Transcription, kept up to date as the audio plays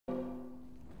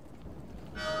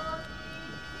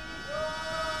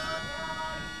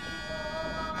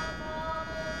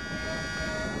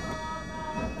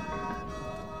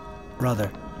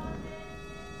Brother,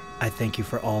 I thank you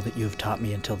for all that you have taught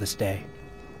me until this day.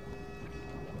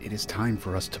 It is time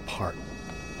for us to part,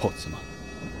 Hotsuma.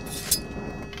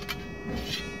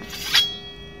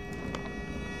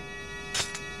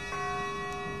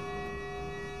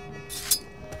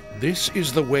 This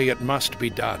is the way it must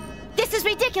be done. This is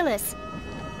ridiculous!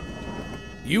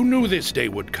 You knew this day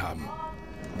would come.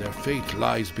 Their fate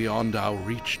lies beyond our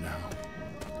reach now.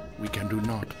 We can do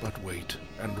naught but wait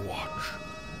and watch.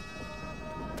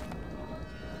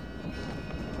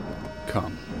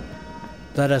 Come.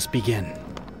 Let us begin.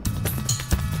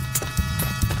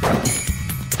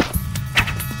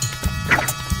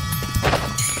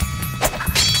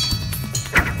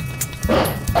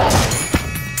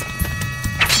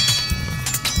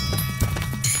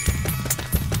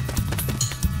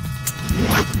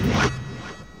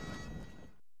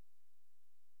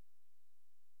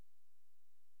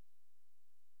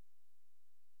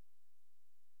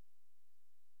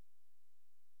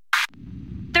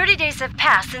 Days have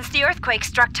passed since the earthquake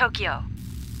struck Tokyo.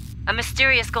 A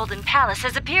mysterious golden palace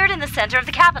has appeared in the center of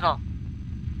the capital.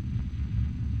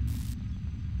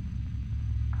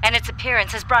 And its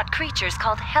appearance has brought creatures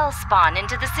called Hellspawn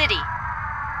into the city.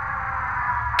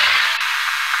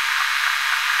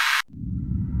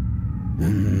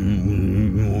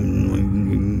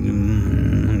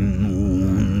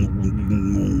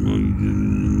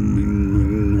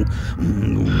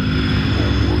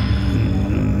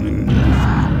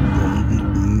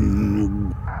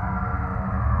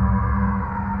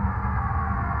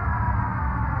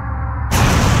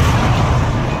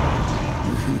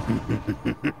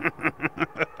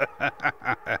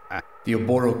 The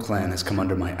Oboro clan has come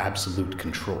under my absolute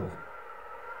control.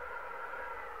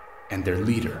 And their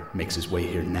leader makes his way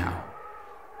here now.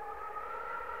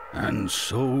 And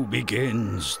so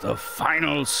begins the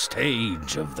final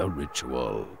stage of the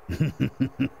ritual.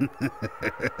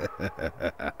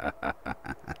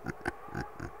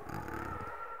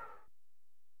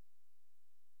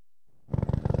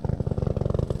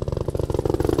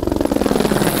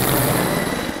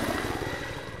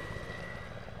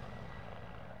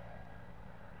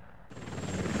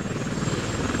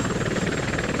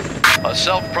 A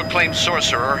self-proclaimed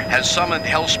sorcerer has summoned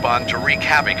Hellspawn to wreak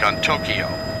havoc on Tokyo.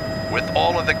 With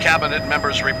all of the cabinet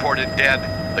members reported dead,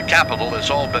 the capital is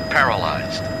all but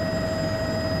paralyzed.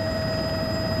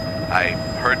 I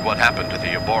heard what happened to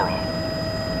the Oboro.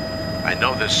 I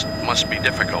know this must be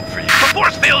difficult for you. The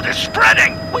force field is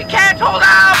spreading! We can't hold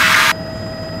out!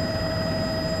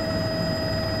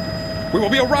 We will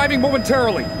be arriving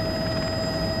momentarily.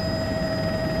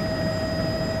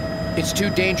 It's too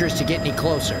dangerous to get any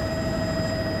closer.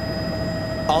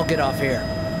 I'll get off here.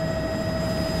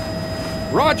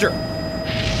 Roger!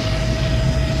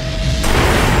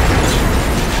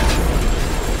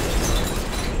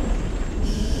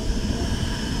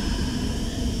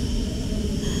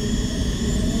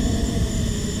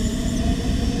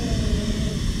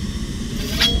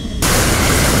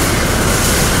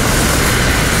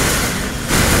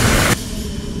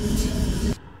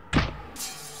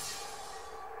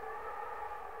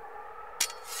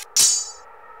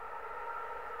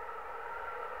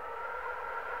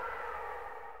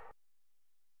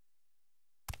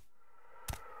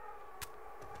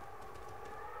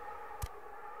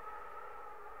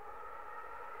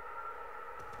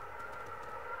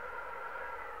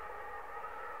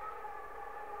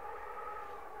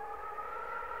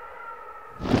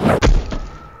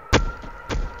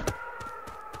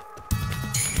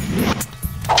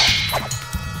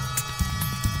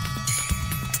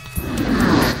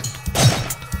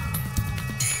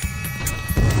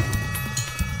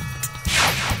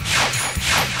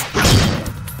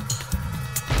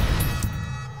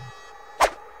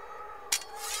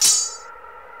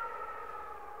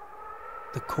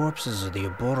 The corpses of the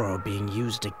Oboro are being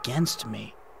used against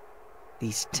me.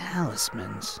 These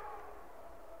talismans.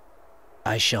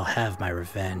 I shall have my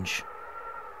revenge.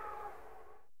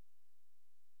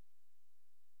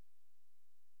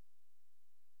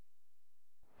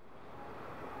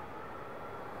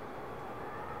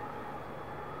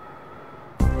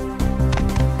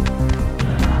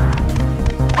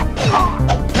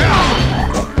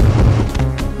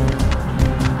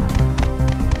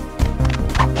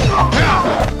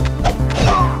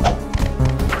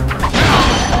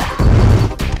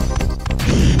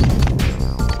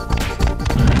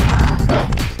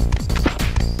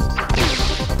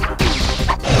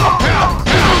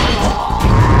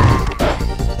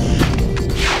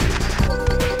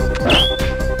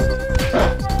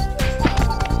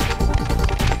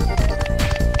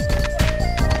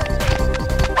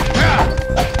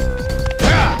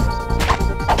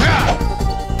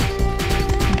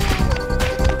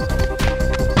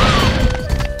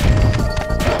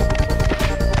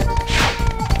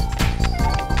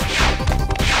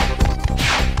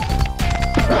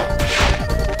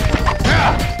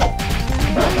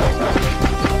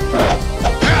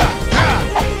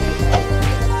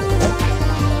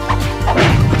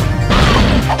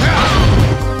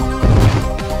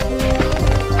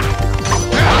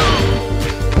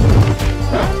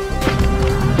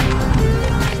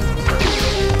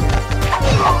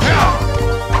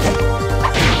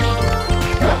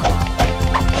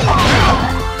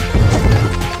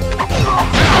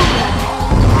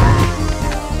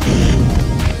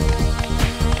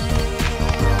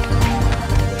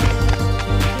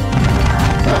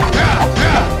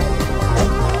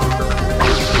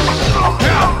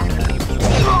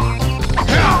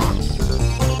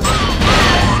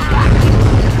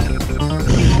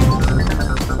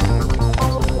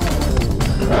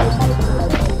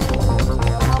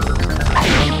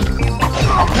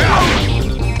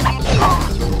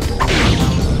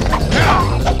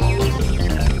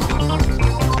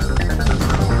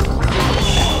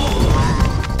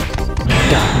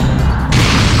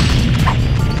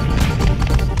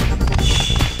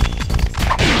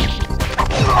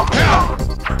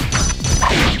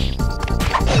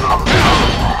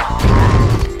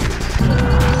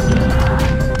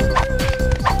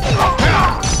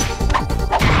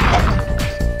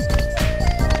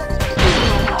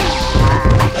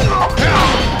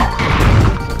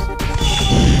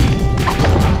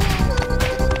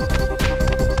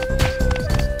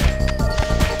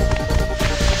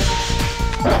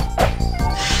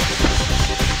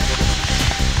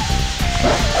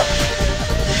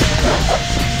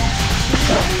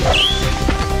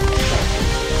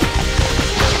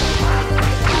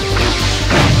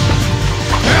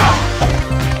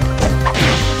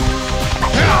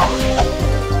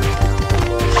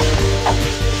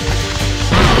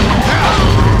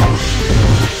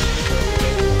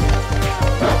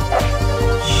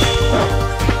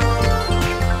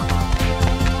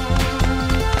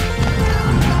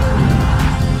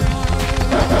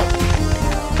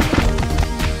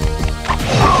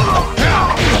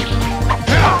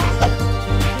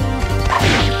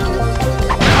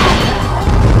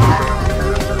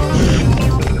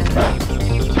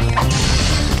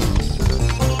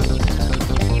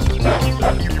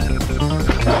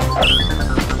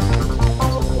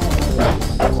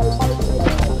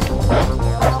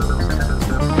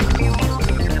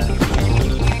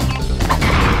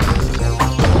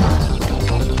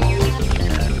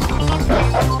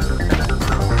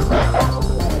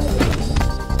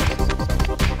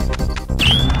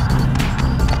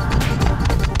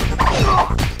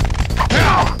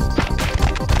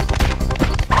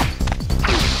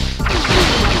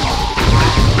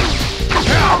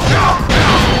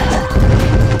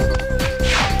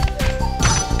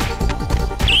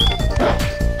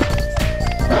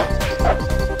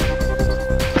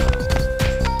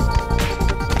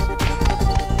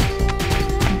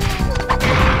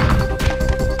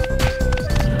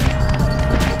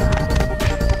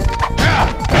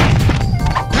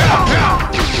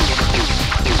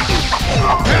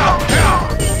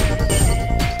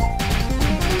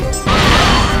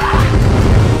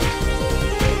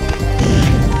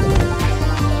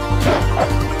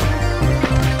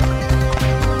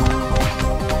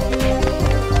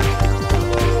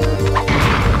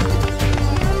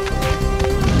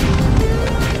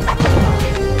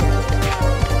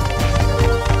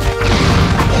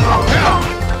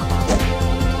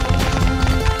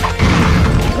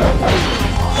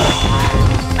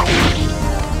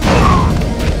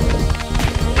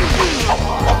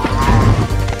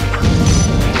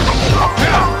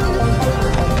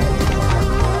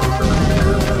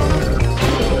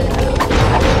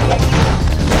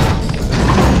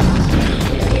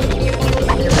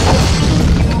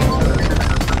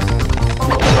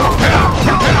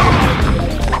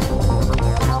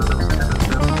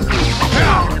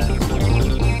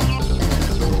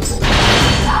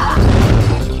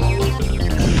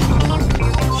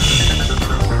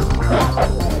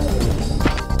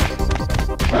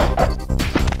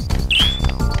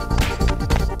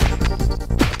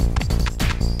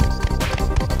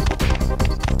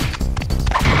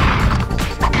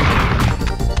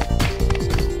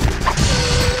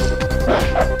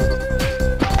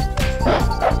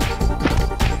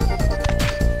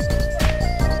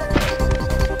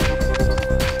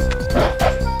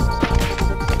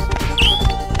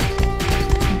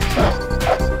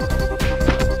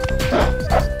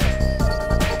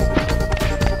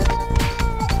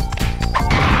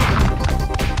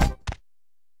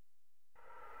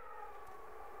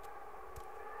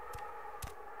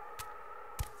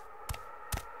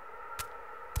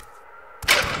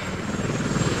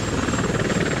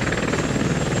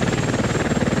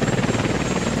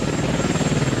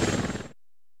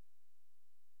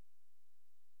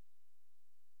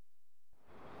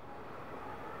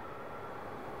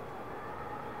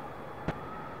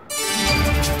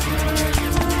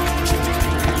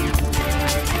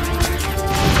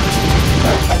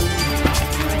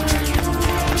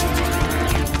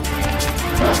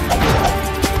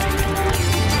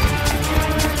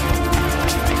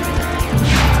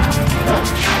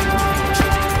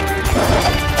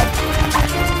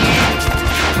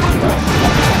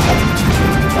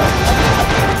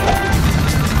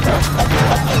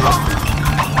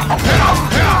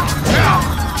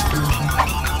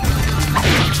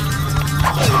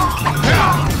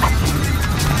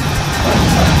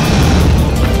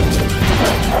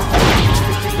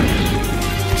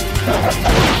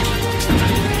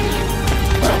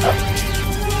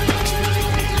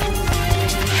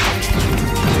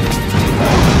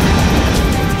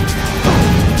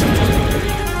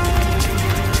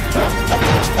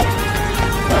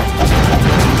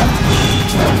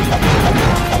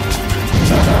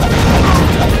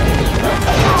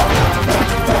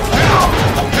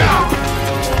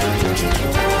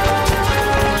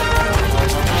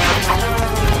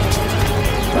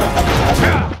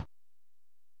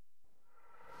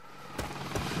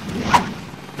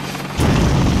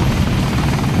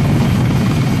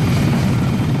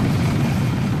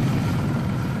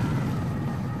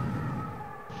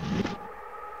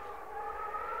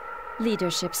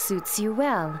 Leadership suits you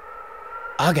well.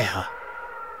 Ageha.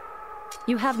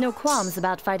 You have no qualms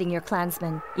about fighting your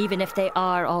clansmen, even if they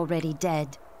are already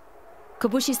dead.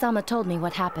 Kobushi-sama told me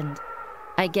what happened.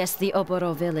 I guess the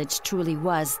Oboro village truly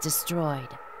was destroyed.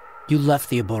 You left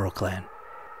the Oboro clan.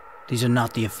 These are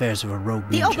not the affairs of a rogue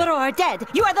ninja. The Oboro are dead!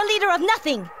 You are the leader of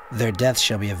nothing! Their deaths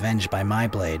shall be avenged by my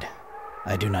blade.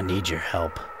 I do not need your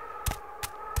help.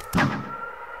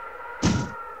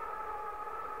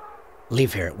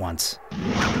 Leave here at once.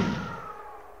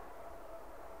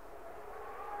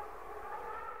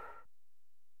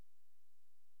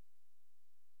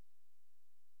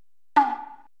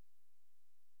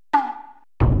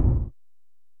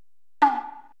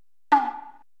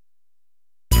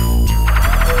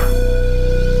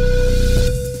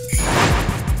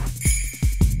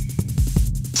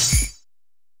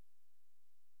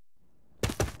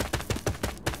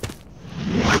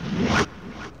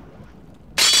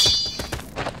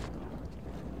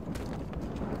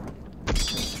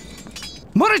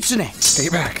 Moritsune! Stay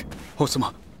back,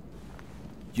 Hosama.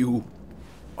 You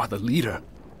are the leader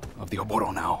of the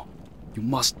Oboro now. You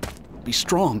must be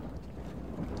strong.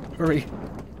 Hurry.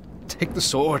 Take the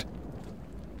sword.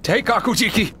 Take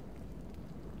Akujiki!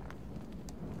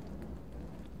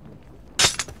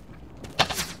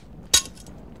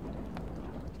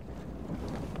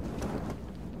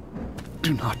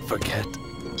 Do not forget.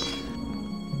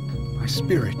 My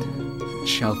spirit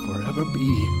shall forever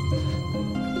be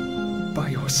by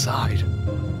your side.